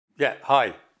Yeah,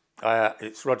 hi,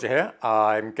 it's Roger here.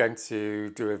 I'm going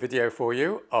to do a video for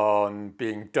you on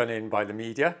being done in by the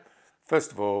media.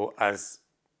 First of all, as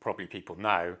probably people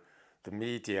know, the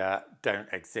media don't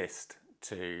exist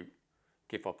to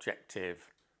give objective,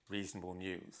 reasonable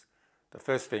news. The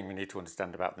first thing we need to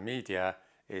understand about the media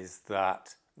is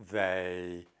that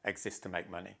they exist to make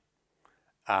money.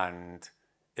 And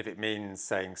if it means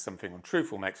saying something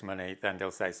untruthful makes money, then they'll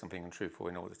say something untruthful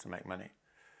in order to make money.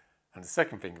 And the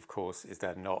second thing, of course, is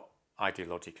they're not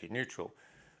ideologically neutral.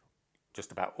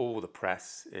 Just about all the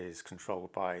press is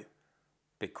controlled by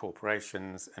big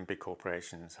corporations, and big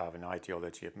corporations have an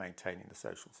ideology of maintaining the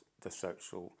status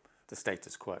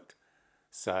quo.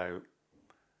 So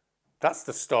that's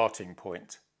the starting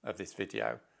point of this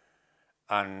video.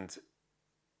 And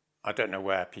I don't know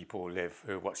where people live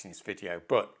who are watching this video,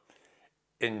 but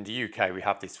in the UK we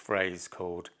have this phrase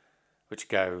which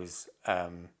goes,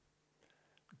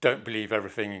 don't believe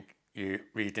everything you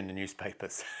read in the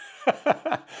newspapers.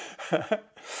 And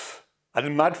the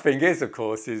mad thing is, of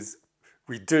course, is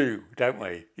we do, don't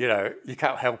we? You know, you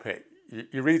can't help it.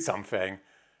 You read something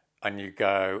and you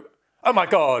go, oh my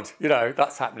God, you know,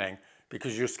 that's happening,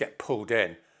 because you just get pulled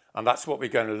in. And that's what we're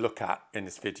going to look at in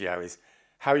this video, is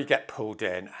how you get pulled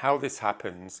in, how this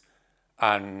happens,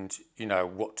 and, you know,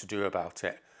 what to do about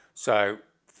it. So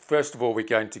first of all, we're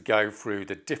going to go through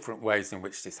the different ways in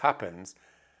which this happens.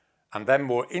 And then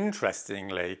more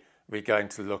interestingly, we're going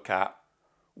to look at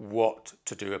what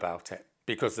to do about it,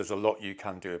 because there's a lot you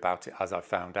can do about it, as I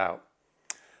found out.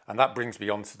 And that brings me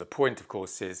on to the point, of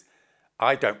course, is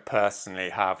I don't personally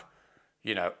have,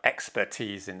 you know,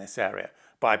 expertise in this area,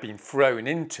 but I've been thrown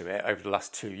into it over the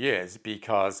last 2 years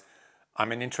because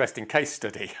I'm an interesting case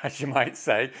study, as you might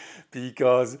say,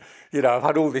 because, you know, I've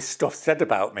had all this stuff said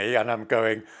about me and I'm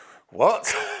going,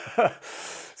 what?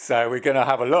 So we're going to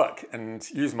have a look and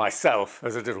use myself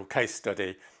as a little case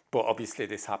study. But obviously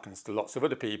this happens to lots of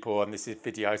other people, and this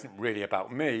video isn't really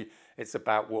about me. It's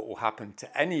about what will happen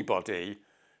to anybody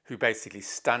who basically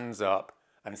stands up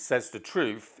and says the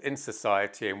truth in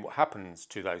society, and what happens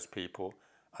to those people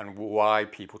and why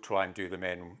people try and do them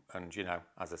in, and, you know,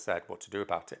 as I said, what to do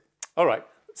about it. All right,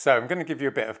 so I'm going to give you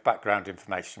a bit of background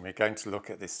information. We're going to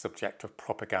look at this subject of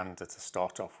propaganda to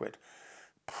start off with.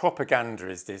 Propaganda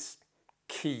is this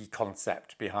key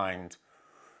concept behind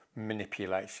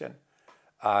manipulation,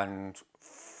 and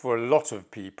for a lot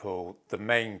of people the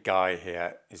main guy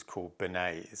here is called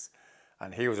Bernays,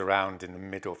 and he was around in the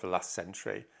middle of the last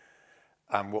century.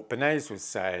 And what Bernays was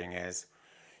saying is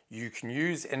you can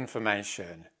use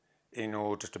information in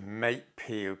order to make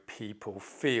people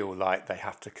feel like they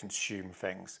have to consume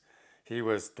things. He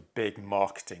was the big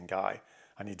marketing guy,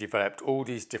 and he developed all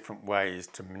these different ways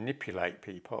to manipulate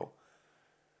people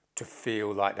to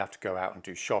feel like they have to go out and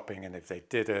do shopping, and if they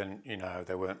didn't, you know,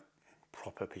 they weren't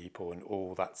proper people and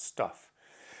all that stuff.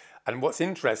 And what's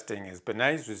interesting is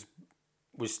Bernays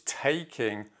was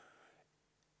taking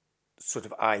sort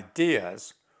of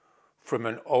ideas from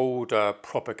an older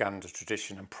propaganda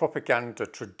tradition, and propaganda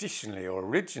traditionally or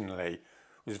originally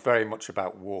was very much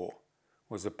about war,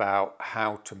 was about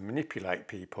how to manipulate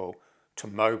people, to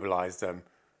mobilize them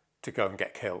to go and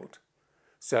get killed.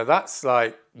 So that's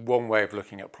like one way of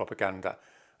looking at propaganda.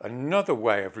 Another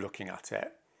way of looking at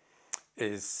it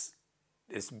is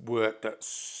work that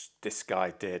this guy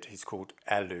did. He's called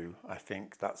Elu, I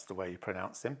think that's the way you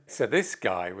pronounce him. So this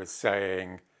guy was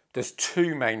saying there's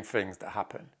two main things that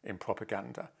happen in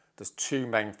propaganda. There's two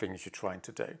main things you're trying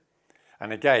to do.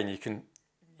 And again, you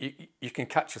can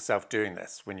catch yourself doing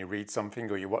this when you read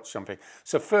something or you watch something.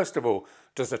 So first of all,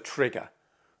 there's a trigger.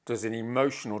 There's an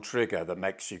emotional trigger that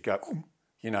makes you go, oh,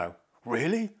 you know,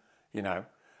 really? You know,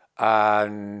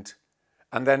 and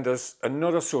then there's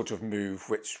another sort of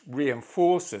move which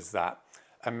reinforces that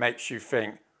and makes you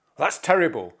think, well, that's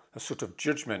terrible, a sort of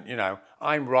judgment, you know,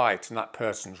 I'm right and that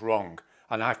person's wrong,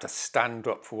 and I have to stand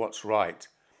up for what's right.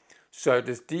 So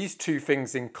there's these two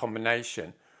things in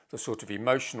combination, the sort of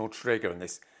emotional trigger and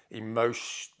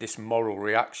this moral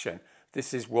reaction.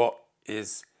 This is what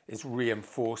is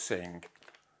reinforcing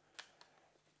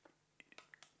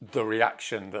the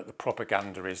reaction that the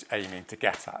propaganda is aiming to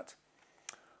get at.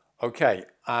 Okay,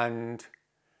 and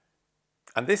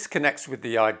this connects with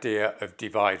the idea of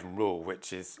divide and rule,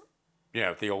 which is, you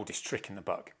know, the oldest trick in the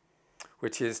book,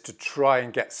 which is to try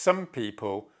and get some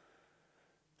people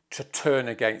to turn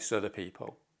against other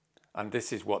people. And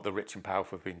this is what the rich and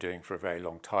powerful have been doing for a very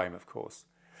long time, of course.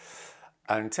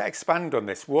 And to expand on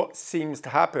this, what seems to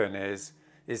happen is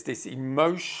this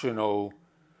emotional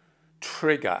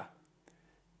trigger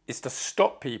is to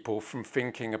stop people from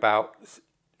thinking about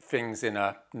things in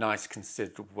a nice,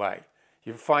 considered way.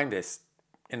 You find this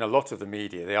in a lot of the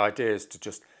media, the idea is to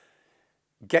just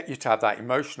get you to have that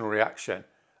emotional reaction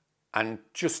and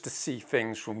just to see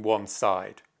things from one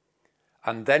side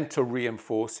and then to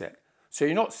reinforce it. So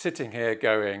you're not sitting here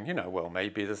going, you know, well,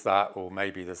 maybe there's that or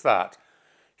maybe there's that.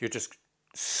 You're just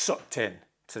sucked in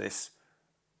to this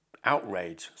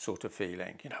outrage sort of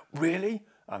feeling, you know, really?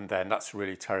 And then that's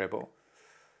really terrible.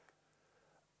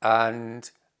 And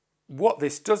what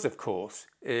this does, of course,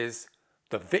 is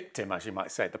the victim, as you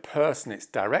might say, the person it's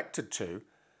directed to,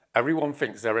 everyone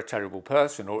thinks they're a terrible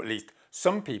person, or at least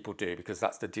some people do, because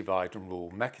that's the divide and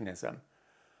rule mechanism.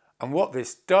 And what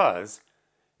this does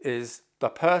is the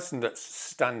person that's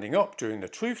standing up doing the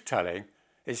truth telling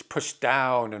is pushed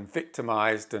down and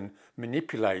victimized and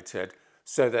manipulated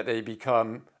so that they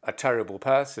become a terrible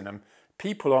person. And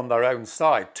people on their own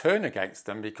side turn against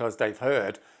them because they've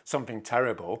heard something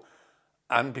terrible.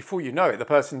 And before you know it, the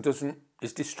person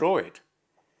is destroyed.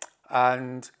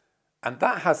 And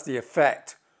that has the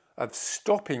effect of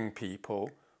stopping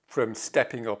people from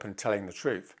stepping up and telling the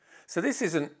truth. So this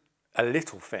isn't a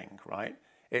little thing, right?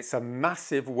 It's a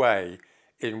massive way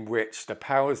in which the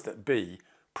powers that be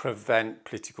prevent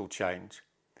political change.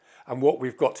 And what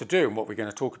we've got to do, and what we're going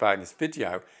to talk about in this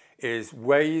video, is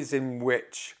ways in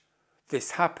which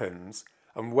this happens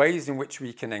and ways in which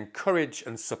we can encourage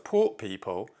and support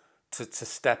people to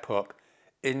step up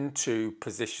into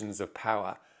positions of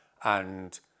power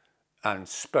and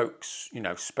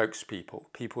spokespeople,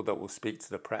 people that will speak to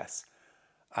the press,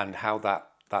 and how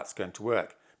that's going to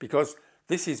work. Because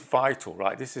this is vital,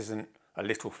 right? This isn't a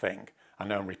little thing. I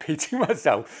know I'm repeating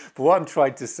myself, but what I'm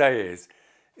trying to say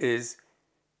is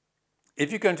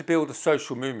if you're going to build a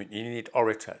social movement, you need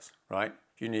orators, right?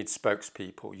 You need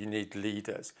spokespeople, you need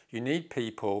leaders, you need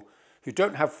people who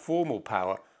don't have formal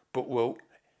power, but will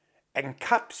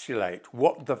encapsulate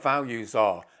what the values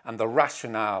are and the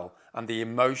rationale and the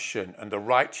emotion and the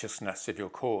righteousness of your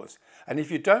cause. And if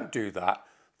you don't do that,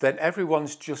 then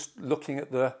everyone's just looking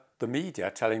at the media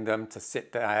telling them to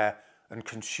sit there and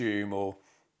consume or,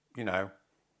 you know,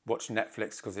 watch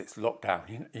Netflix because it's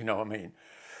lockdown, you know what I mean?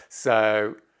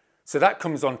 So that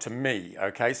comes on to me,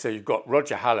 okay? So you've got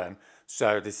Roger Hallam.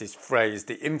 So this is phrased,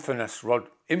 the infamous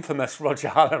Roger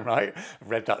Hallam, right? I've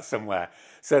read that somewhere.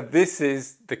 So this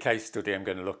is the case study I'm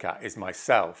going to look at, is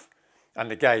myself.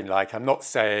 And again, like, I'm not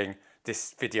saying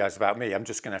this video is about me. I'm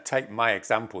just going to take my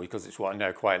example because it's what I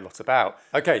know quite a lot about.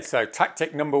 Okay, so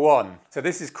tactic number 1. So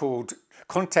this is called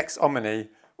Contextonomy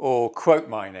or quote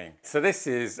mining. So this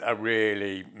is a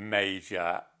really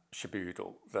major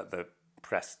shaboodle that the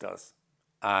press does.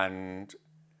 And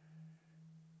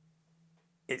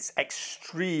it's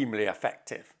extremely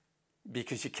effective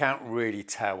because you can't really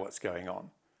tell what's going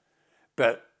on.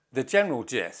 But the general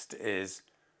gist is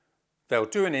they'll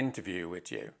do an interview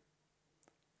with you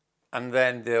and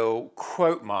then they'll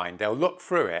quote mine, they'll look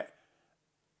through it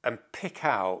and pick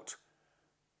out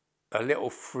a little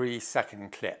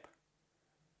 3-second clip.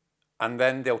 And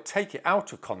then they'll take it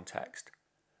out of context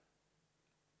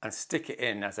and stick it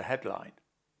in as a headline.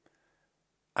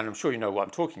 And I'm sure you know what I'm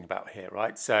talking about here,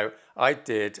 right? So I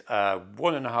did a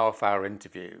 1.5-hour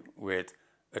interview with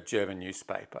a German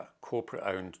newspaper,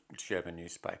 corporate-owned German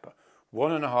newspaper.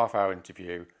 1.5-hour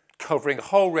interview covering a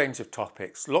whole range of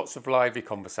topics, lots of lively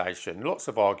conversation, lots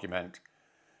of argument.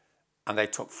 And they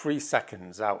took 3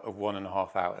 seconds out of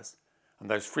 1.5 hours. And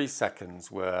those 3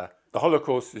 seconds were, the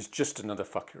Holocaust is just another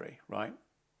fuckery, right?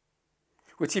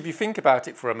 Which, if you think about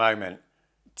it for a moment,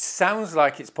 sounds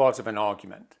like it's part of an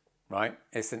argument, right?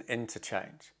 It's an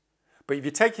interchange. But if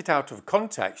you take it out of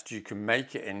context, you can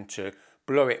make it into,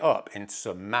 blow it up into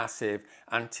some massive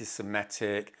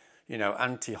anti-Semitic, you know,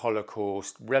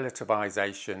 anti-Holocaust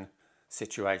relativization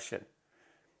situation.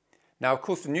 Now, of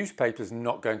course, the newspaper's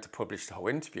not going to publish the whole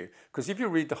interview, because if you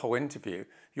read the whole interview,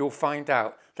 you'll find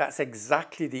out that's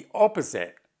exactly the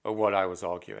opposite of what I was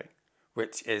arguing,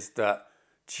 which is that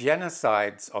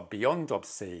genocides are beyond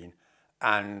obscene,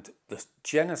 and the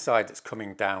genocide that's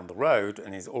coming down the road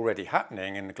and is already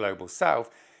happening in the global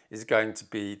south is going to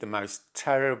be the most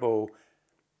terrible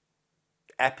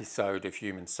episode of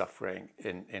human suffering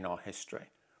in our history.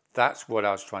 That's what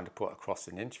I was trying to put across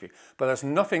in the interview. But there's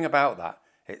nothing about that.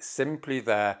 It's simply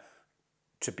there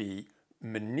to be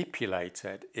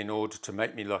manipulated in order to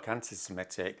make me look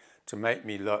anti-Semitic, to make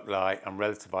me look like I'm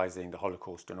relativizing the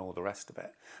Holocaust and all the rest of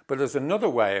it. But there's another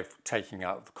way of taking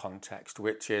out the context,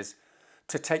 which is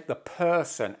to take the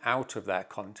person out of their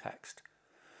context.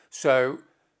 So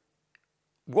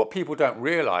what people don't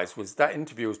realise was that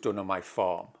interview was done on my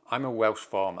farm. I'm a Welsh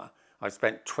farmer. I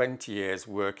spent 20 years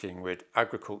working with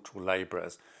agricultural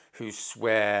labourers who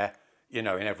swear, you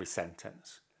know, in every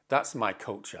sentence. That's my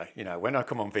culture. You know, when I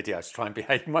come on videos, try and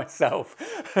behave myself.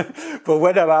 But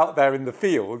when I'm out there in the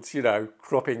fields, you know,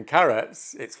 cropping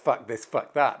carrots, it's fuck this,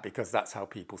 fuck that, because that's how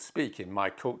people speak in my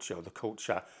culture, the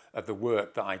culture of the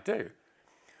work that I do.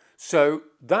 So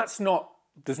that's not,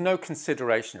 there's no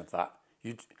consideration of that.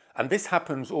 And this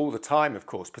happens all the time, of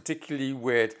course, particularly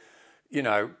with, you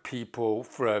know, people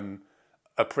from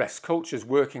oppressed cultures,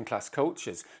 working class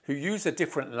cultures, who use a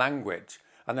different language.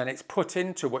 And then it's put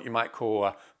into what you might call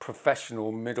a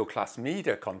professional middle class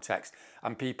media context,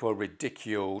 and people are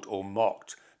ridiculed or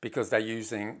mocked because they're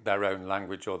using their own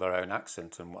language or their own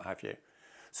accent and what have you.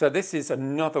 So this is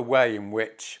another way in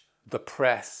which the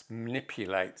press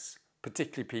manipulates,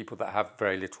 particularly people that have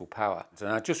very little power. And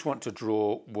I just want to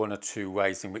draw one or two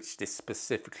ways in which this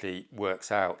specifically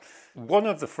works out. One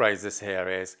of the phrases here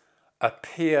is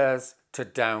appears to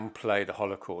downplay the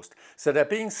Holocaust. So they're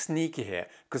being sneaky here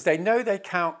because they know they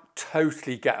can't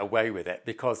totally get away with it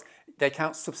because they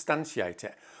can't substantiate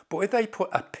it. But if they put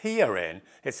appear in,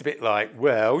 it's a bit like,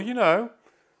 well, you know,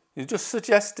 you're just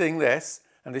suggesting this,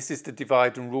 and this is the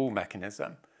divide and rule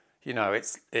mechanism. You know,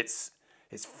 it's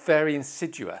very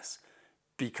insidious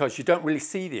because you don't really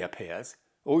see the appears.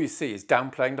 All you see is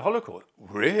downplaying the Holocaust.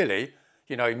 Really?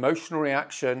 You know, emotional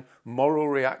reaction, moral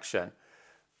reaction.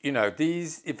 You know,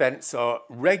 these events are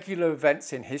regular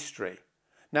events in history.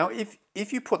 Now,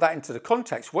 if you put that into the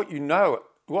context, what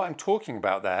I'm talking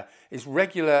about there is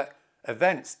regular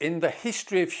events in the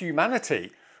history of humanity,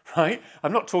 right?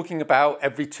 I'm not talking about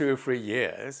every 2 or 3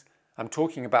 years. I'm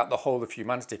talking about the whole of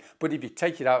humanity. But if you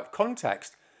take it out of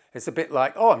context, it's a bit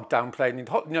like, oh, I'm downplaying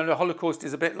the Holocaust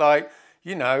is a bit like,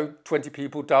 you know, 20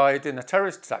 people died in a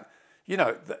terrorist attack. You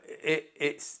know,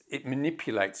 it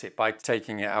manipulates it by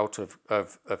taking it out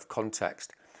of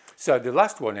context. So the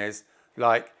last one is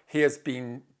like, he has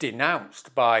been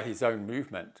denounced by his own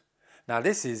movement. Now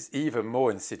this is even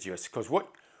more insidious because what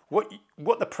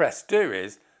the press do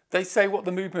is they say what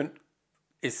the movement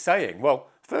is saying. Well,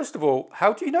 first of all,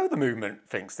 how do you know the movement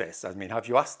thinks this? I mean, have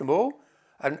you asked them all?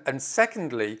 And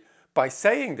secondly, by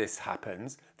saying this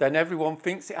happens, then everyone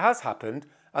thinks it has happened,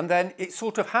 and then it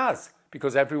sort of has.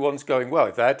 Because everyone's going, well,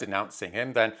 if they're denouncing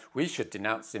him, then we should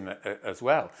denounce him as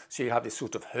well. So you have this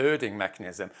sort of herding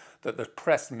mechanism that the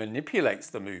press manipulates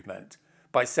the movement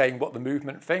by saying what the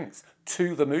movement thinks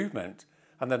to the movement.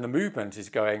 And then the movement is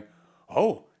going,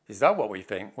 oh, is that what we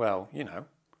think? Well, you know,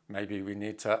 maybe we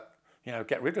need to, you know,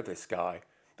 get rid of this guy.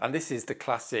 And this is the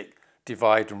classic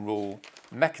divide and rule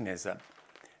mechanism.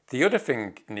 The other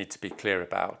thing you need to be clear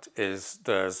about is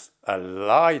there's a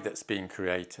lie that's being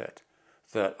created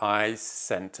that I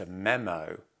sent a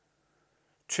memo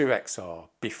to XR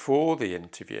before the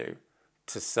interview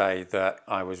to say that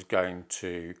I was going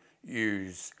to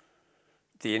use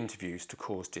the interviews to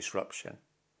cause disruption.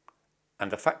 And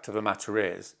the fact of the matter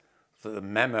is that the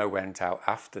memo went out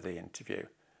after the interview.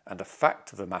 And the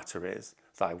fact of the matter is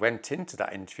that I went into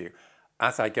that interview,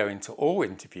 as I go into all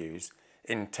interviews,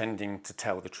 intending to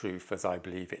tell the truth as I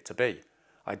believe it to be.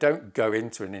 I don't go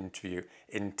into an interview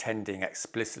intending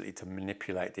explicitly to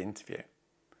manipulate the interview.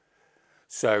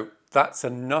 So that's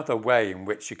another way in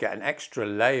which you get an extra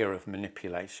layer of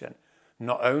manipulation.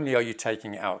 Not only are you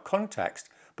taking it out of context,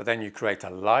 but then you create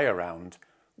a lie around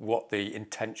what the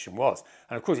intention was.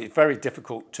 And of course, it's very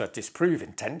difficult to disprove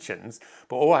intentions,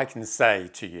 but all I can say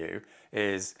to you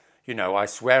is, you know, I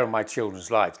swear on my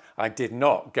children's lives, I did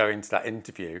not go into that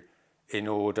interview in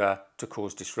order to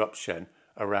cause disruption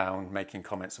around making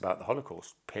comments about the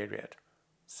Holocaust, period.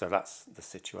 So that's the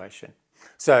situation.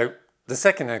 So the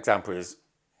second example is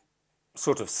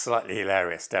sort of slightly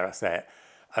hilarious, dare I say it,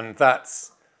 and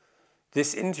that's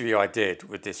this interview I did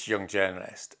with this young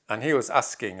journalist, and he was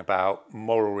asking about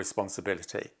moral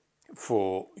responsibility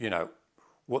for, you know,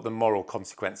 what the moral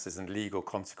consequences and legal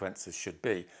consequences should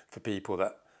be for people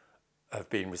that have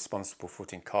been responsible for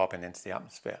putting carbon into the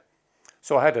atmosphere.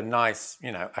 So I had a nice,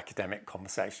 you know, academic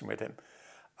conversation with him.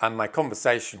 And my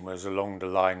conversation was along the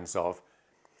lines of,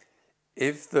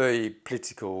 if the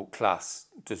political class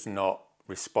does not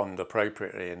respond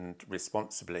appropriately and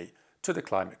responsibly to the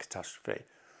climate catastrophe,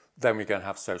 then we're going to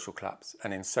have social collapse.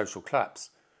 And in social collapse,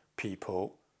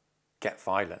 people get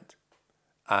violent.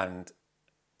 And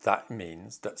that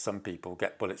means that some people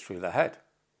get bullets through their head.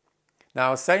 Now,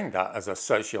 I was saying that as a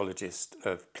sociologist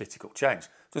of political change.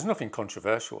 There's nothing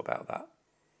controversial about that.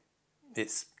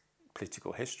 It's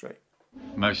political history.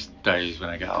 Most days when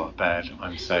I get out of bed,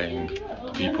 I'm saying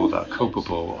the people that are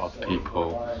culpable are the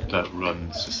people that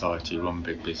run society, run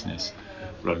big business,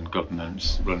 run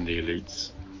governments, run the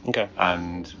elites. Okay.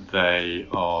 And they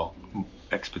are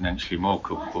exponentially more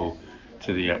culpable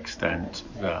to the extent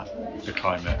that the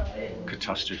climate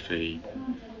catastrophe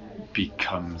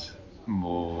becomes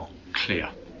more clear.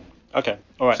 Okay,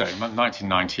 all right. So in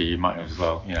 1990, you might as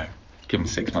well, give them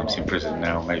 6 months in prison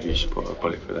now. Maybe you should put a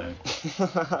bullet through their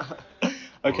head.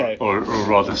 Okay. Or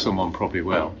rather, someone probably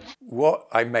will. What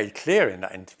I made clear in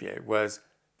that interview was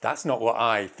that's not what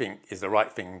I think is the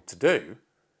right thing to do.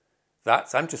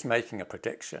 I'm just making a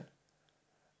prediction.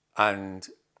 And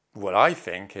what I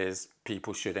think is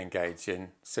people should engage in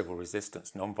civil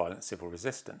resistance, non-violent civil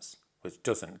resistance, which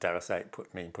doesn't, dare I say it,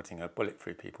 mean putting a bullet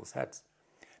through people's heads.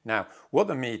 Now, what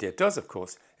the media does, of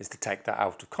course, is to take that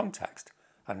out of context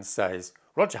and says,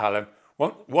 Roger Hallam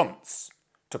wants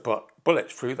to put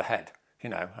bullets through the head.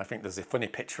 I think there's a funny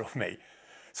picture of me.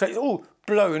 So it's all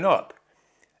blown up.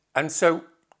 And so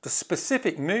the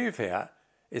specific move here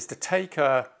is to take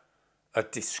a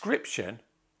description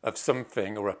of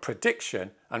something or a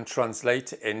prediction and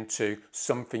translate it into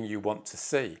something you want to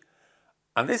see.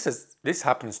 And this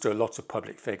happens to a lot of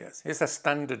public figures. It's a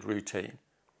standard routine.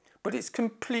 But it's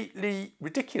completely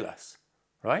ridiculous,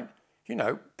 right?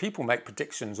 People make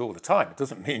predictions all the time. It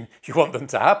doesn't mean you want them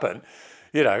to happen,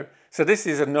 So this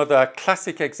is another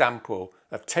classic example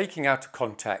of taking out of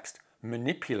context,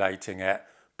 manipulating it,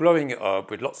 blowing it up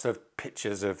with lots of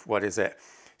pictures of,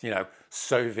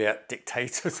 Soviet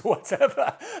dictators or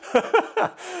whatever.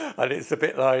 And it's a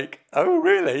bit like, oh,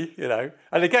 really?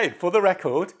 And again, for the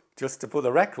record,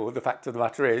 the fact of the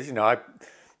matter is,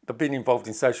 I've been involved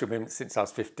in social movements since I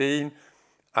was 15.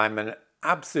 I'm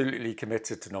absolutely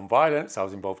committed to non-violence. I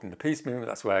was involved in the peace movement.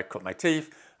 That's where I cut my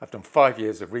teeth. I've done 5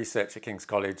 years of research at King's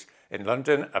College in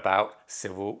London about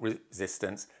civil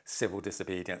resistance, civil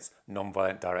disobedience,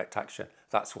 non-violent direct action.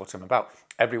 That's what I'm about.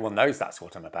 Everyone knows that's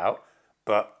what I'm about.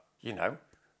 But,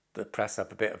 the press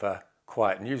have a bit of a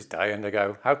quiet news day and they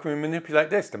go, how can we manipulate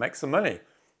this to make some money?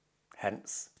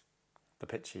 Hence the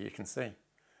picture you can see.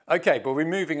 Okay, but we're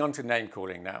moving on to name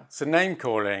calling now. So name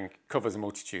calling covers a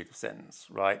multitude of sins,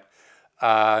 right?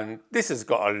 And this has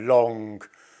got a long,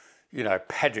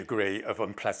 pedigree of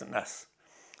unpleasantness,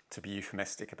 to be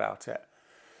euphemistic about it.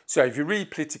 So if you read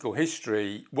political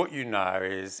history, what you know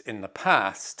is in the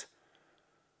past,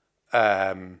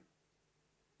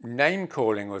 name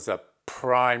calling was a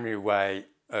primary way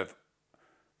of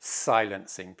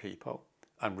silencing people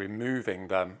and removing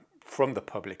them from the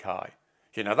public eye.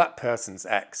 That person's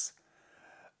X.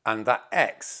 And that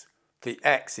X, the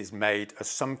X is made as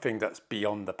something that's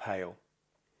beyond the pale.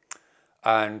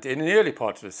 And in the early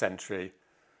part of the century,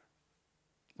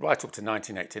 right up to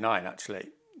 1989 actually,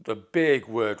 the big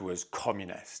word was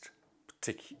communist,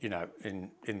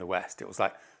 in the West. It was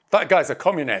like, that guy's a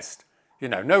communist,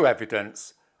 no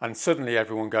evidence. And suddenly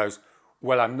everyone goes,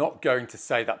 well, I'm not going to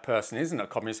say that person isn't a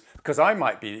communist because I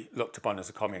might be looked upon as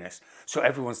a communist. So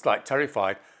everyone's like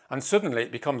terrified. And suddenly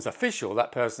it becomes official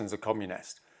that person's a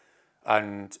communist.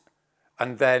 And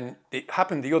then it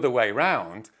happened the other way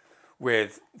round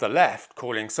with the left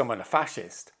calling someone a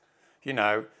fascist.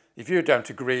 If you don't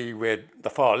agree with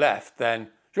the far left, then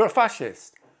you're a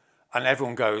fascist. And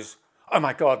everyone goes, oh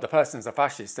my God, the person's a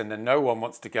fascist. And then no one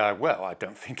wants to go, well, I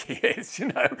don't think he is,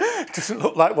 It doesn't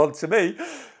look like one to me.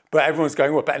 But everyone's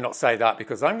going, well, better not say that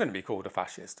because I'm going to be called a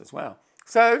fascist as well.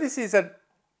 So this is an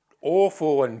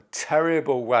awful and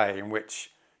terrible way in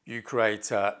which you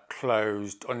create a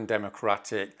closed,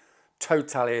 undemocratic,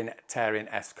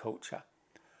 totalitarian-esque culture.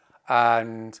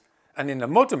 And in the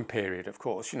modern period, of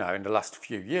course, in the last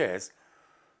few years,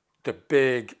 the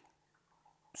big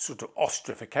sort of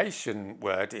ostracification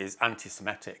word is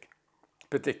anti-Semitic,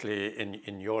 particularly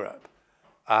in Europe.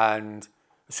 And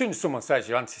as soon as someone says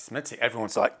you're anti-Semitic,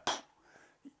 everyone's like,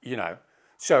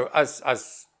 So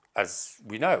as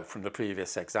we know from the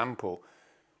previous example,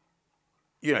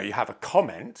 you have a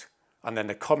comment, and then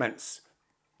the comments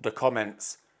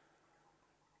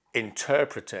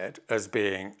interpreted as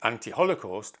being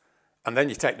anti-Holocaust, and then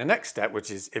you take the next step, which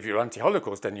is if you're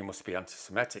anti-Holocaust, then you must be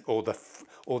anti-Semitic, or the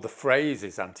phrase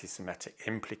is anti-Semitic,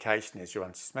 implication is you're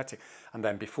anti-Semitic, and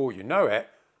then before you know it,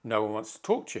 no one wants to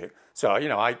talk to you. So,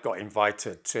 I got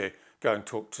invited to go and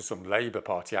talk to some Labour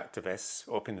Party activists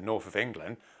up in the north of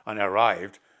England, and I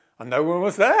arrived, and no one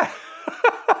was there.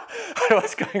 I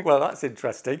was going, well, that's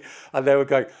interesting. And they were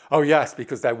going, oh, yes,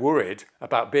 because they're worried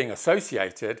about being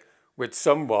associated with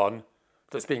someone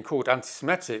that's been called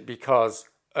anti-Semitic because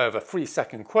of a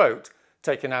 3-second quote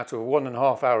taken out of a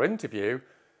 1.5-hour interview,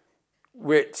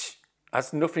 which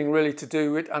has nothing really to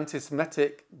do with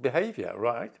anti-Semitic behaviour,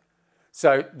 right?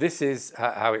 So this is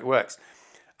how it works.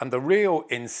 And the real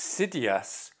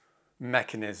insidious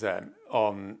mechanism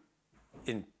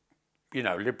in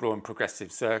liberal and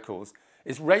progressive circles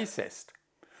is racist.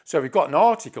 So we've got an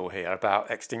article here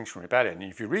about Extinction Rebellion,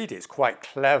 and if you read it, it's quite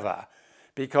clever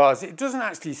because it doesn't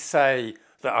actually say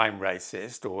that I'm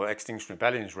racist or Extinction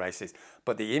Rebellion is racist,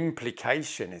 but the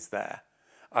implication is there.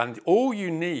 And all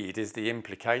you need is the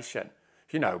implication.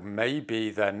 You know, maybe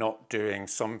they're not doing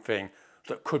something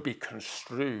that could be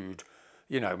construed,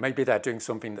 you know, maybe they're doing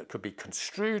something that could be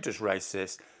construed as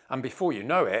racist, and before you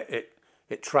know it,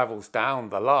 it travels down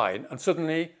the line and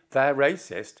suddenly they're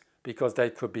racist because they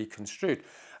could be construed.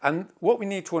 And what we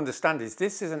need to understand is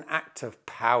this is an act of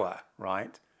power,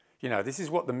 right? You know, this is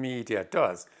what the media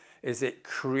does, is it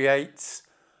creates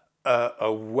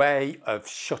a way of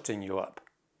shutting you up,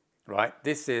 right?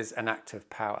 This is an act of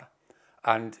power.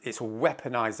 And it's a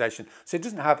weaponization. So it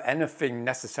doesn't have anything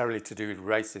necessarily to do with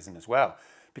racism as well.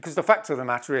 Because the fact of the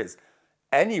matter is,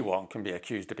 anyone can be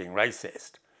accused of being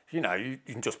racist. You know, you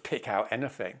can just pick out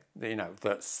anything, you know,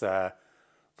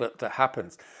 that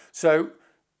happens. So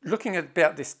looking at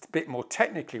this a bit more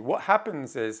technically, what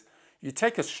happens is you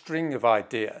take a string of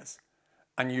ideas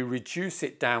and you reduce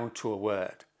it down to a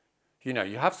word. You know,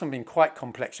 you have something quite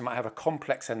complex. You might have a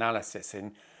complex analysis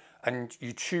and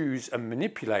you choose and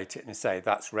manipulate it and say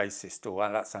that's racist or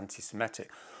that's anti-Semitic.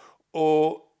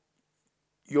 Or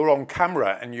you're on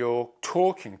camera and you're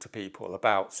talking to people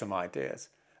about some ideas.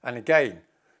 And again,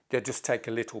 they just take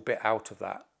a little bit out of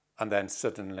that and then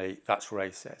suddenly that's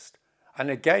racist. And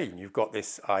again, you've got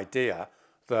this idea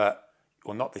that,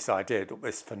 or not this idea, but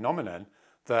this phenomenon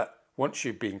that once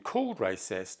you've been called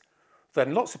racist,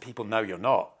 then lots of people know you're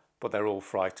not, but they're all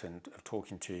frightened of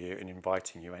talking to you and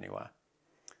inviting you anywhere.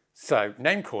 So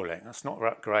name calling, that's not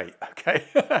great, okay?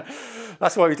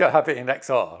 That's why we don't have it in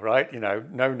XR, right? You know,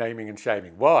 no naming and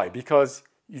shaming. Why? Because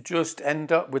you just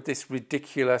end up with this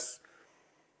ridiculous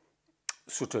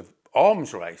sort of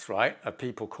arms race, right? Of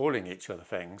people calling each other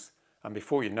things. And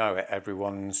before you know it,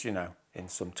 everyone's, you know, in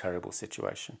some terrible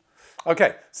situation.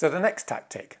 Okay, so the next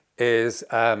tactic is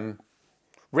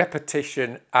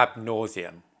repetition ad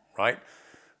nauseum, right?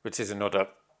 Which is another,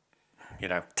 you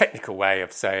know, technical way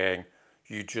of saying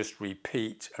you just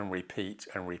repeat and repeat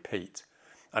and repeat.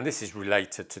 And this is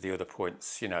related to the other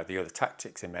points, you know, the other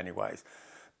tactics in many ways.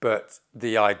 But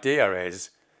the idea is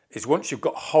once you've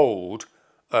got hold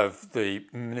of the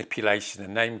manipulation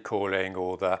and name calling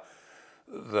or the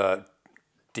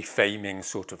defaming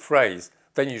sort of phrase,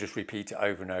 then you just repeat it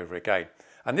over and over again.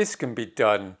 And this can be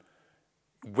done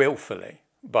willfully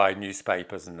by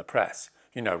newspapers and the press.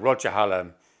 You know, Roger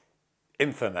Hallam,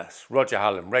 infamous, Roger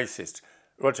Hallam, racist,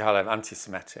 Roger Hallam,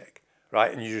 anti-Semitic,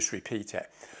 right? And you just repeat it.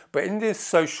 But in this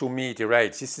social media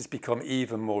age, this has become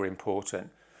even more important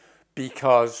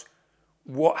because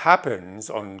what happens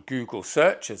on Google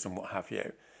searches and what have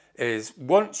you is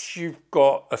once you've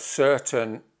got a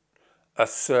certain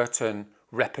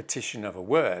repetition of a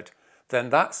word, then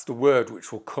that's the word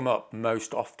which will come up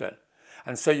most often.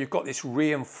 And so you've got this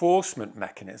reinforcement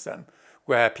mechanism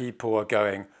where people are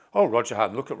going, oh, Roger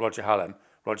Hallam, look at Roger Hallam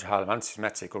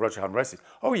anti-Semitic or Roger Hallam racist.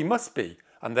 Oh, he must be.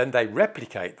 And then they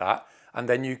replicate that. And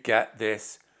then you get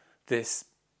this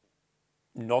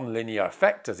non-linear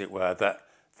effect, as it were,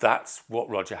 that's what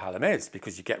Roger Hallam is,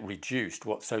 because you get reduced.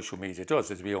 What social media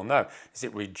does, as we all know, is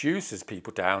it reduces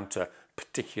people down to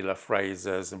particular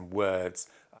phrases and words.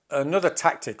 Another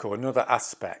tactic or another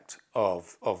aspect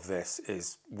of this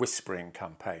is whispering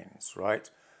campaigns, right?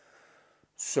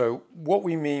 So what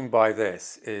we mean by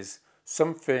this is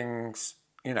some things,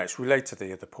 you know, it's related to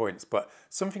the other points, but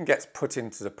something gets put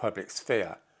into the public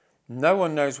sphere. No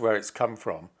one knows where it's come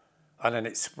from, and then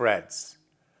it spreads.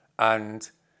 And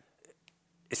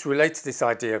it's related to this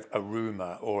idea of a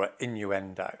rumour or an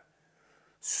innuendo.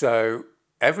 So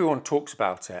everyone talks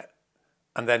about it,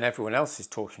 and then everyone else is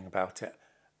talking about it,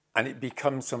 and it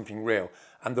becomes something real.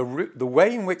 And the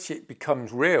way in which it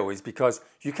becomes real is because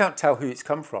you can't tell who it's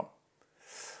come from.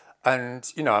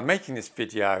 And, you know, I'm making this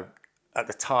video at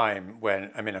the time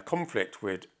when I'm in a conflict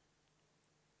with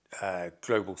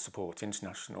global support,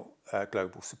 international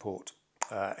global support,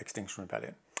 Extinction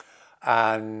Rebellion.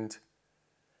 And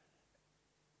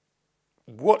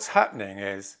what's happening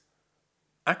is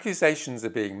accusations are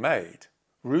being made,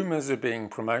 rumours are being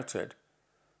promoted,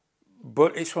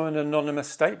 but it's from an anonymous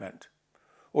statement,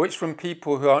 or it's from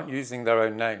people who aren't using their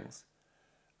own names.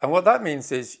 And what that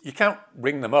means is you can't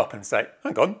ring them up and say,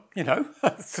 hang on, you know,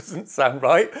 that doesn't sound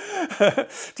right. Do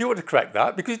you want to correct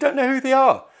that? Because you don't know who they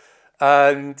are.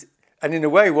 And in a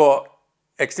way, what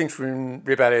Extinction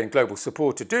Rebellion and Global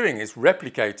Support are doing is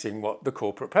replicating what the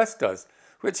corporate press does,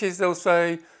 which is they'll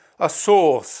say, a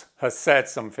source has said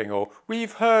something, or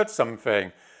we've heard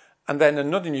something. And then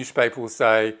another newspaper will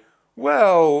say,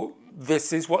 well,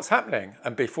 this is what's happening.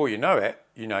 And before you know it,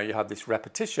 you know, you have this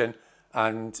repetition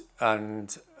and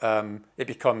it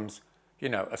becomes, you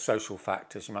know, a social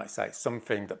factor, as you might say,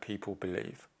 something that people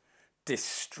believe.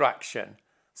 Distraction.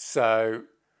 So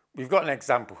we've got an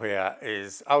example here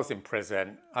is I was in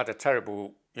prison, I had a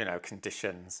terrible, you know,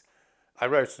 conditions. I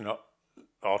wrote an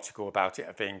article about it,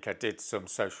 I think. I did some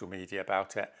social media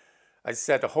about it. I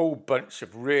said a whole bunch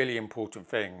of really important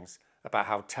things about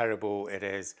how terrible it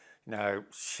is, you know,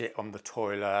 shit on the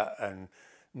toilet and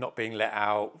not being let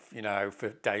out, you know, for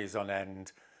days on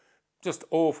end. Just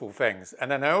awful things. And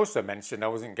then I also mentioned I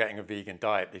wasn't getting a vegan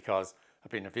diet because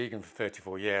I've been a vegan for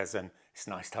 34 years and it's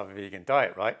nice to have a vegan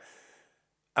diet, right?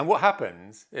 And what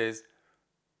happens is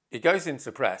it goes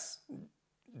into press.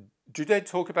 Do they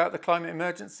talk about the climate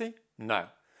emergency? No.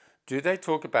 Do they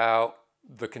talk about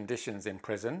the conditions in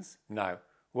prisons? No.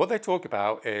 What they talk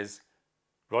about is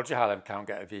Roger Hallam can't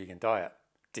get a vegan diet.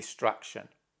 Distraction,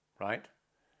 right?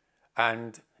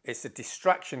 And it's a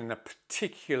distraction in a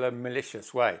particular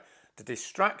malicious way. The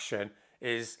distraction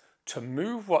is to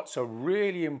move what's a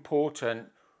really important,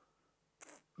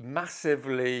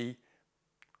 massively,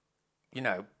 you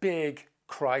know, big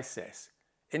crisis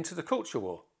into the culture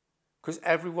war. Because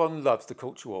everyone loves the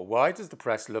culture war. Why does the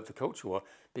press love the culture war?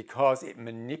 Because it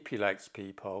manipulates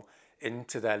people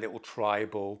into their little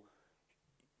tribal,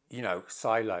 you know,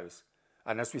 silos.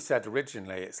 And as we said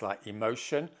originally, it's like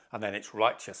emotion and then it's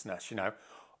righteousness, you know.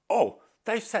 Oh,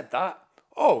 they've said that.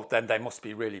 Oh, then they must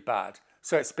be really bad.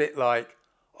 So it's a bit like,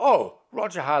 oh,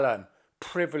 Roger Hallam,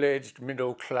 privileged,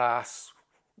 middle class,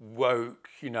 woke,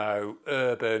 you know,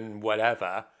 urban,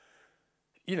 whatever,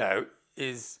 you know,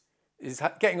 is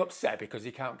getting upset because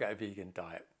he can't get a vegan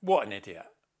diet. What an idiot,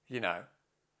 you know.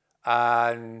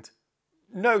 And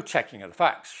no checking of the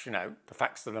facts, you know. The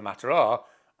facts of the matter are,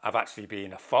 I've actually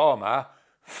been a farmer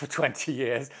for 20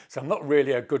 years, so I'm not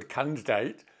really a good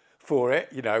candidate for it,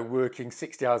 you know, working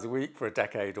 60 hours a week for a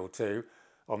decade or two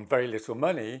on very little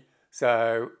money.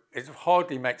 So it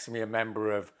hardly makes me a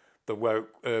member of the woke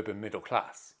urban middle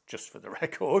class, just for the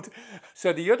record.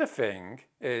 So the other thing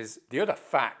is, the other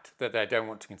fact that they don't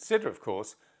want to consider, of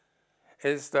course,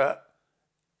 is that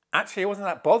actually I wasn't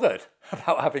that bothered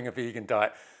about having a vegan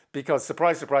diet because,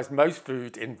 surprise, surprise, most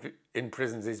food in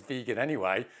prisons is vegan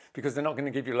anyway because they're not going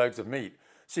to give you loads of meat.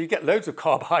 So you get loads of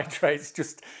carbohydrates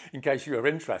just in case you were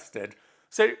interested.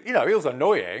 So, you know, it was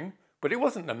annoying, but it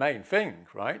wasn't the main thing,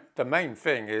 right? The main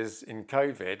thing is in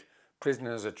COVID,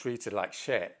 prisoners are treated like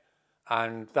shit.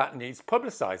 And that needs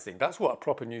publicising. That's what a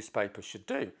proper newspaper should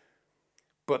do.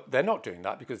 But they're not doing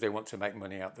that because they want to make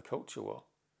money out of the culture war.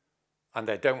 And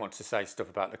they don't want to say stuff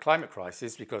about the climate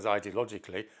crisis because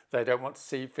ideologically they don't want to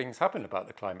see things happen about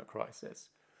the climate crisis.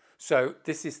 So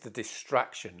this is the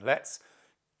distraction. Let's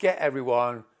get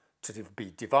everyone to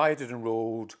be divided and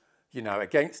ruled, you know,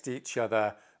 against each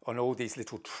other on all these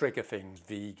little trigger things,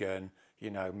 vegan, you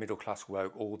know, middle class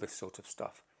woke, all this sort of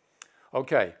stuff.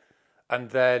 Okay, and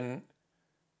then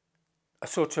a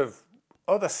sort of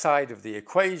other side of the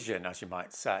equation, as you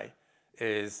might say,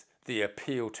 is the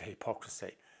appeal to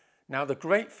hypocrisy. Now, the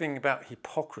great thing about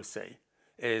hypocrisy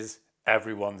is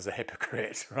everyone's a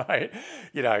hypocrite, right?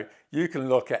 You know, you can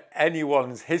look at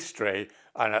anyone's history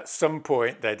and at some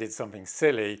point they did something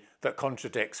silly that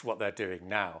contradicts what they're doing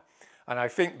now. And I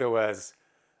think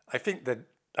I think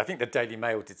the Daily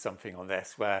Mail did something on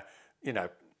this where, you know,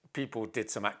 people did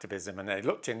some activism and they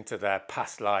looked into their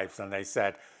past lives and they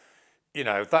said, you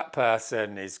know, that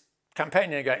person is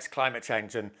campaigning against climate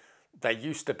change and they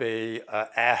used to be an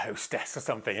air hostess or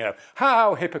something, you know,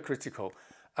 how hypocritical.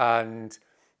 And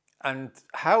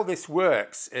how this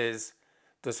works is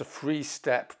there's a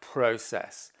 3-step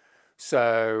process.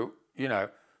 So, you know,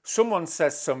 someone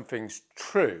says something's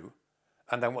true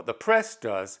and then what the press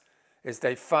does is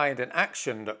they find an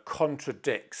action that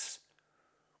contradicts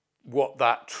what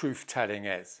that truth-telling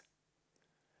is.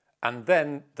 And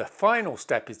then the final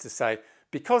step is to say,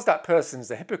 because that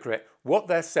person's a hypocrite, what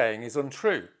they're saying is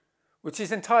untrue, which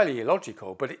is entirely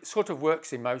illogical, but it sort of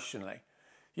works emotionally.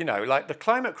 You know, like the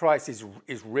climate crisis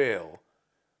is real,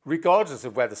 regardless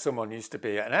of whether someone used to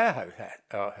be an air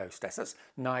hostess. That's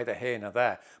neither here nor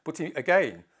there. But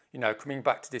again, you know, coming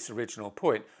back to this original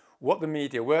point, what the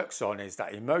media works on is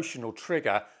that emotional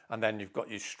trigger, and then you've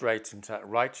got you straight into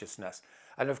righteousness.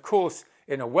 And of course,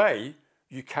 in a way,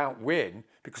 you can't win,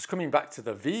 because coming back to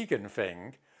the vegan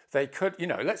thing, they could, you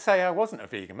know, let's say I wasn't a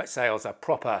vegan. Let's say I was a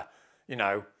proper, you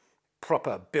know,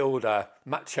 proper builder,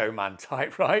 macho man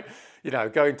type, right? You know,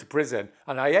 going to prison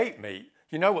and I ate meat.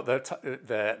 You know what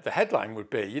the headline would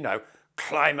be, you know,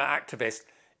 climate activist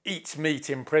eats meat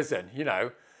in prison, you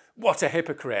know, what a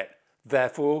hypocrite.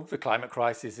 Therefore, the climate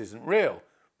crisis isn't real.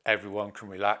 Everyone can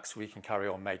relax, we can carry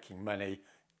on making money,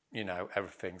 you know,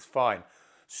 everything's fine.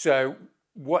 So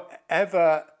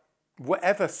whatever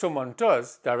whatever someone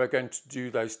does, they're going to do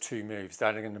those two moves.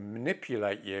 They're going to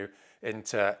manipulate you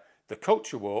into the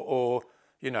culture war, or,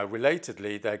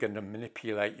 relatedly, they're going to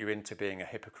manipulate you into being a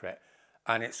hypocrite.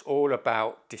 And it's all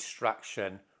about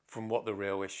distraction from what the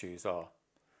real issues are.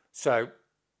 So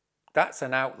that's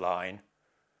an outline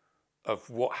of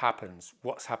what happens,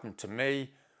 what's happened to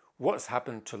me, what's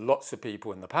happened to lots of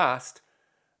people in the past,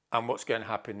 and what's going to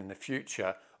happen in the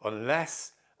future,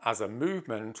 unless as a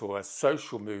movement or as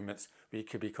social movements, we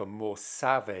could become more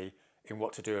savvy in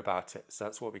what to do about it. So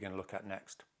that's what we're going to look at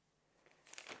next.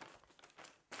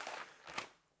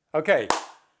 Okay,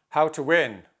 how to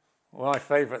win. My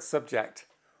favourite subject.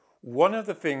 One of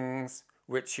the things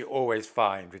which you always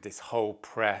find with this whole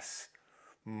press,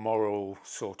 moral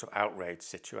sort of outrage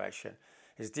situation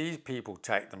is these people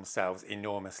take themselves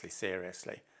enormously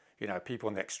seriously. People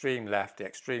on the extreme left, the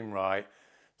extreme right,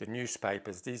 the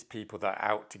newspapers, these people that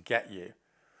are out to get you,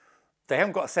 they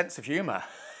haven't got a sense of humour.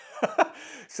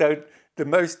 So the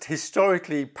most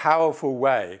historically powerful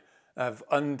way of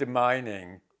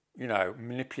undermining,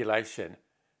 manipulation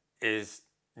is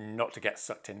not to get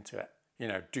sucked into it.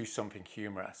 Do something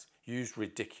humorous, use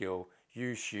ridicule,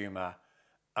 use humour.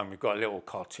 And we've got a little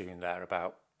cartoon there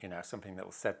about, something that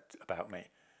was said about me.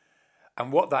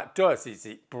 And what that does is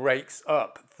it breaks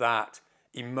up that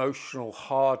emotional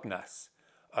hardness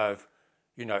of,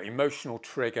 emotional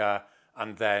trigger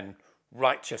and then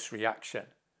righteous reaction.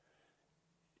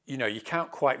 You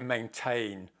can't quite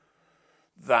maintain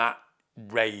that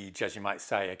rage, as you might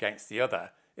say, against the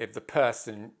other if the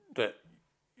person that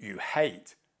you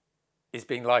hate is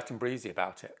being light and breezy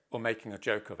about it or making a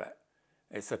joke of it.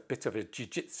 It's a bit of a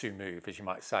jiu-jitsu move, as you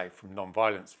might say, from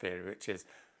non-violence theory, which is,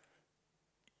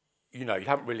 you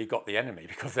haven't really got the enemy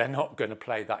because they're not going to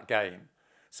play that game.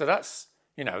 So that's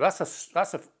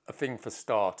a thing for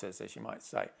starters, as you might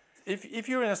say. If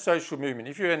you're in a social movement,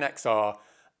 if you're an XR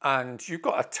and you've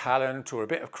got a talent or a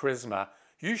bit of charisma,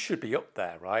 you should be up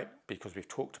there, right? Because we've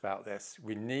talked about this.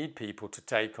 We need people to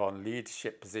take on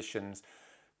leadership positions,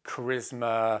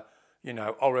 charisma,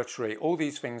 oratory. All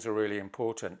these things are really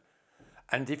important.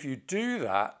 And if you do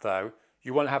that, though,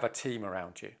 you want to have a team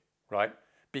around you, right?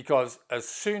 Because as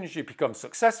soon as you become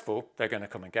successful, they're going to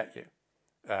come and get you,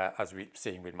 as we've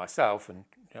seen with myself. And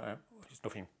it's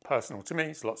nothing personal to me.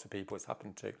 It's lots of people it's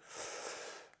happened to.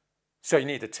 So you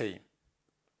need a team.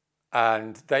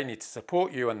 And they need to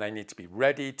support you, and they need to be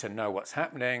ready to know what's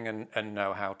happening and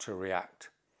know how to react.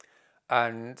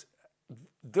 And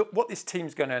what this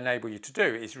team's going to enable you to do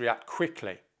is react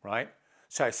quickly, right?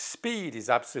 So speed is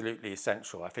absolutely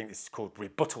essential. I think this is called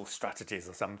rebuttal strategies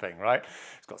or something, right?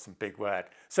 It's got some big word.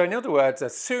 So in other words,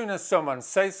 as soon as someone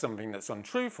says something that's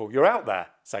untruthful, you're out there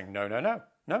saying, no,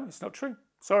 it's not true.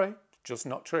 Sorry, just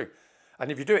not true.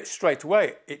 And if you do it straight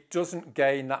away, it doesn't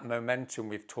gain that momentum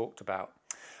we've talked about.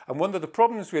 And one of the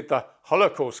problems with the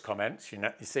Holocaust comments, you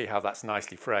see how that's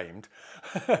nicely framed,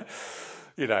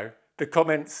 the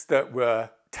comments that were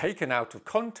taken out of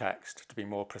context, to be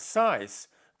more precise,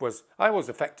 was I was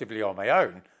effectively on my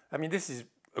own. I mean, this is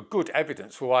a good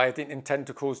evidence for why I didn't intend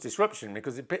to cause disruption,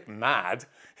 because it's a bit mad,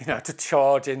 to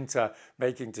charge into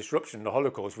making disruption in the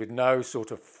Holocaust with no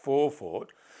sort of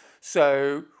forethought.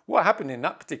 So what happened in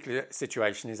that particular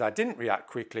situation is I didn't react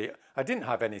quickly. I didn't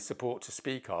have any support to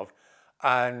speak of.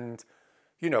 And,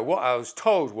 what I was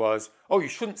told was, oh, you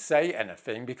shouldn't say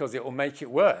anything because it will make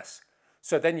it worse.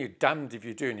 So then you're damned if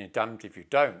you do and you're damned if you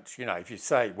don't. If you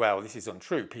say, well, this is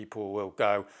untrue, people will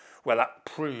go, well, that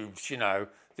proves, that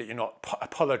you're not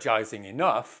apologising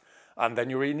enough, and then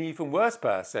you're an even worse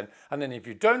person. And then if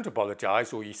you don't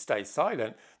apologise or you stay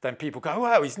silent, then people go,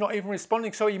 well, he's not even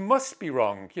responding, so he must be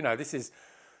wrong. This is,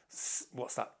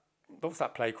 what's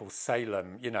that play called,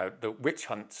 Salem, the witch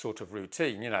hunt sort of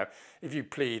routine. If you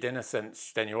plead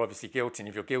innocence, then you're obviously guilty, and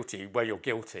if you're guilty, well, you're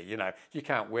guilty, you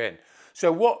can't win.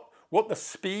 So what the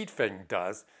speed thing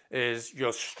does is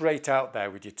you're straight out there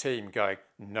with your team going,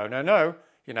 no,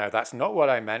 that's not what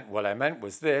I meant. What I meant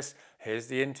was this. Here's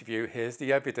the interview. Here's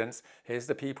the evidence. Here's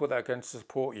the people that are going to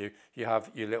support you. You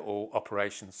have your little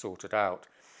operation sorted out.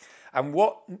 And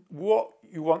what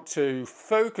you want to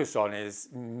focus on is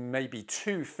maybe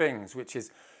two things, which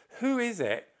is, who is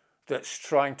it that's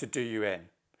trying to do you in?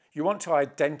 You want to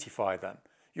identify them.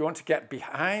 You want to get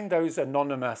behind those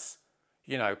anonymous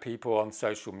people on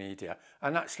social media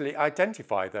and actually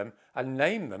identify them and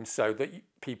name them so that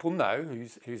people know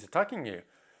who's attacking you.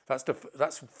 That's the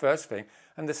first thing.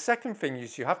 And the second thing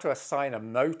is you have to assign a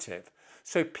motive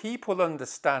so people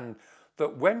understand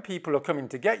that when people are coming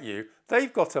to get you,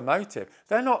 they've got a motive.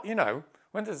 They're not,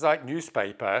 when the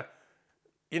newspaper,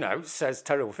 says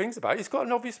terrible things about it, it's got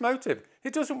an obvious motive.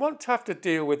 It doesn't want to have to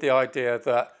deal with the idea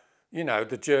that you know,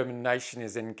 the German nation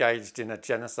is engaged in a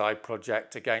genocide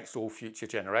project against all future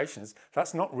generations.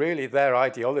 That's not really their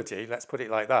ideology, let's put it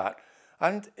like that.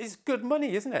 And it's good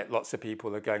money, isn't it? Lots of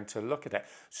people are going to look at it.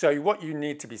 So what you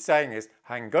need to be saying is,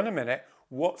 hang on a minute,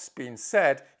 what's been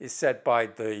said is said by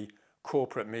the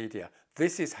corporate media.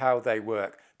 This is how they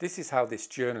work. This is how this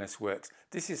journalist works.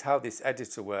 This is how this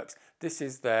editor works. This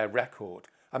is their record.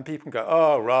 And people can go,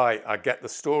 oh, right, I get the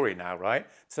story now, right?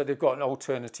 So they've got an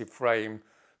alternative frame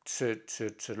to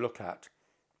look at.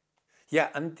 Yeah,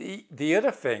 and the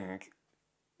other thing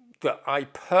that I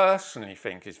personally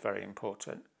think is very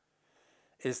important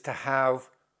is to have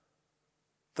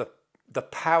the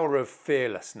power of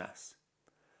fearlessness,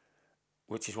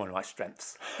 which is one of my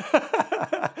strengths,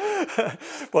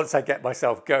 once I get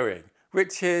myself going,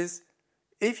 which is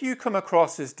if you come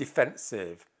across as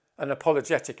defensive and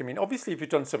apologetic, I mean, obviously, if you've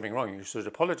done something wrong, you should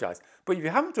apologise. But if you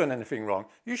haven't done anything wrong,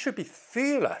 you should be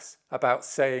fearless about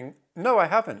saying, no, I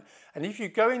haven't. And if you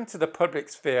go into the public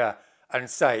sphere and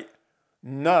say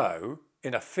no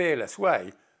in a fearless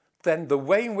way, then the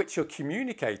way in which you're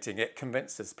communicating it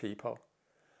convinces people.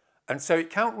 And so it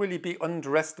can't really be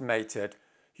underestimated,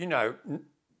 you know,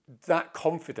 that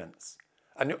confidence.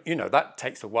 And, you know, that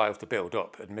takes a while to build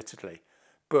up, admittedly.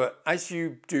 But as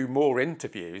you do more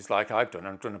interviews, like I've done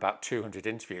about 200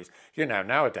 interviews, you know,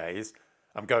 nowadays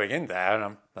I'm going in there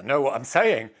and I know what I'm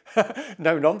saying,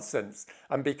 no nonsense.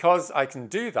 And because I can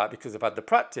do that, because I've had the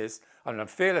practice and I'm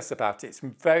fearless about it, it's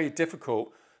very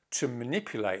difficult to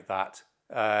manipulate that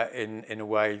in a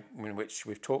way in which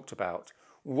we've talked about.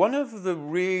 One of the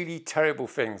really terrible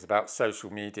things about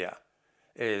social media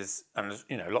is, and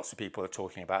you know, lots of people are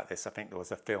talking about this, I think there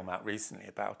was a film out recently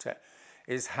about it,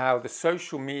 is how the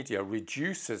social media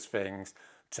reduces things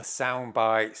to sound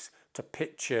bites, to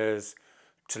pictures,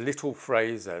 to little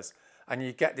phrases, and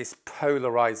you get this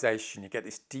polarization, you get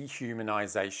this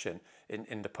dehumanization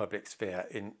in the public sphere,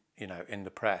 in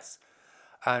the press.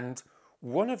 And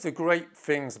one of the great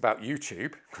things about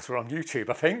YouTube, because we're on YouTube,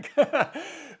 I think,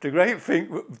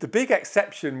 the big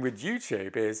exception with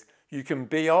YouTube is you can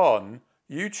be on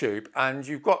YouTube and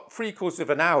you've got 3/4 of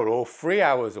an hour or 3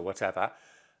 hours or whatever,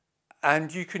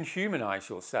 and you can humanize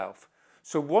yourself.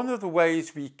 So one of the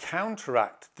ways we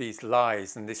counteract these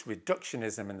lies and this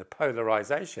reductionism and the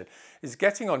polarization is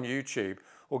getting on YouTube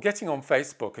or getting on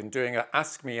Facebook and doing an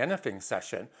Ask Me Anything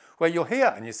session where you're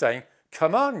here and you're saying,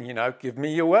 come on, you know, give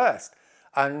me your worst.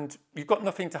 And you've got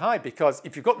nothing to hide, because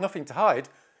if you've got nothing to hide,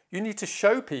 you need to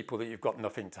show people that you've got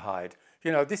nothing to hide.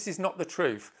 You know, this is not the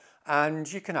truth.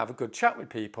 And you can have a good chat with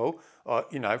people, or,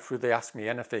 you know, through the Ask Me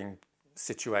Anything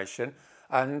situation.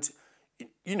 And,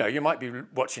 you know, you might be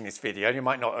watching this video and you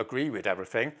might not agree with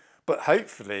everything, but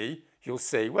hopefully you'll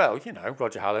see, well, you know,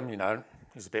 Roger Hallam, you know,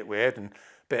 he's a bit weird and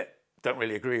don't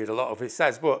really agree with a lot of what he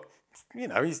says, but, you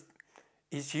know,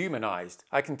 he's humanized.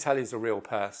 I can tell he's a real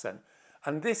person.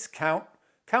 And this can't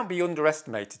be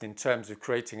underestimated in terms of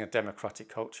creating a democratic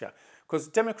culture, because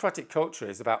democratic culture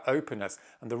is about openness.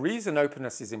 And the reason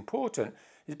openness is important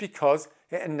is because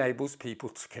it enables people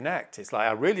to connect. It's like,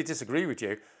 I really disagree with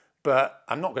you, but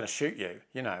I'm not going to shoot you,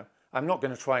 you know. I'm not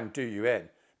going to try and do you in,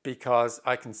 because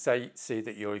I can see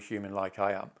that you're a human like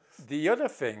I am. The other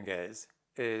thing is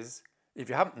if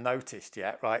you haven't noticed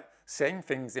yet, right, saying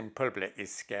things in public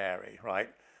is scary, right?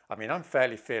 I mean, I'm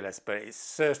fairly fearless, but it's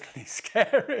certainly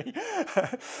scary.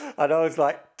 And I was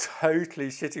like totally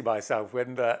shitting myself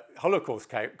when the Holocaust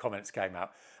comments came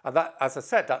out. And that, as I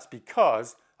said, that's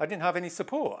because I didn't have any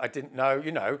support. I didn't know,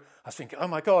 you know, I was thinking, oh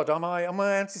my God, am I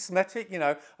anti-Semitic? You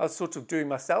know, I was sort of doing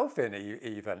myself in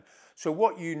even. So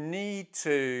what you need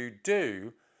to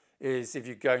do is, if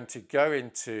you're going to go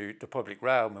into the public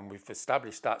realm, and we've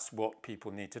established that's what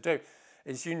people need to do,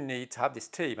 is you need to have this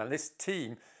team. And this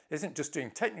team isn't just doing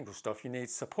technical stuff, you need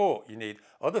support. You need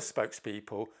other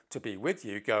spokespeople to be with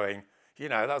you going, you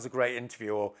know, that was a great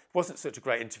interview, or it wasn't such a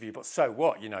great interview, but so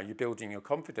what? You know, you're building your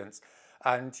confidence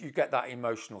and you get that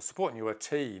emotional support, and you're a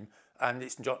team, and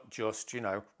it's not just, you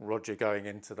know, Roger going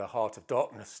into the heart of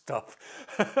darkness stuff.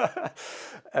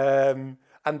 And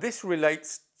this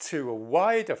relates to a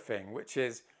wider thing, which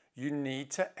is you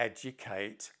need to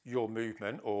educate your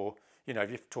movement, or, you know, if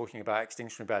you're talking about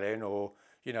Extinction Rebellion or,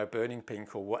 you know, Burning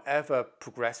Pink or whatever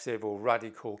progressive or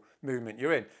radical movement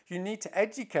you're in, you need to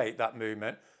educate that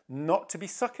movement not to be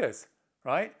suckers,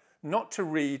 right? Not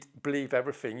to believe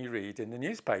everything you read in the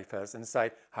newspapers and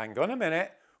say, hang on a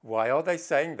minute, why are they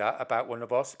saying that about one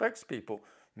of our spokespeople?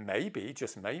 Maybe,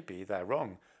 just maybe, they're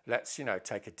wrong. Let's, you know,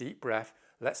 take a deep breath.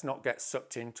 Let's not get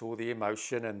sucked into all the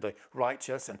emotion and the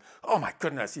righteous and, oh my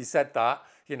goodness, he said that.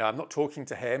 You know, I'm not talking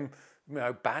to him, you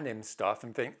know, ban him stuff,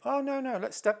 and think, oh no,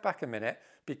 let's step back a minute,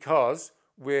 because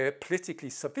we're politically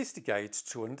sophisticated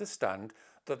to understand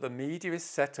that the media is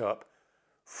set up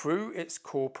through its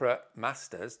corporate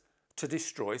masters to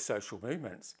destroy social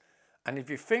movements. And if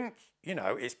you think,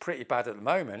 it's pretty bad at the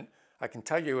moment, I can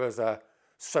tell you as a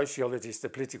sociologist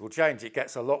of political change, it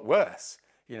gets a lot worse,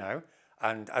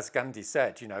 And as Gandhi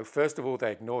said, first of all,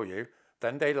 they ignore you,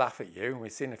 then they laugh at you, and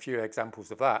we've seen a few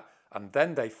examples of that, and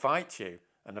then they fight you,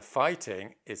 and the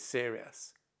fighting is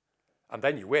serious. And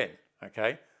then you win,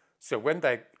 okay? So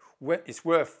it's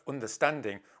worth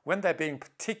understanding, when they're being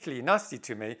particularly nasty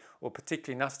to me or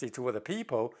particularly nasty to other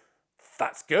people,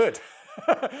 that's good,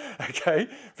 okay?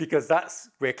 Because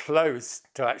we're close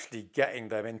to actually getting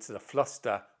them into the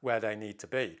fluster where they need to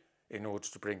be in order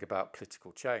to bring about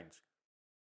political change.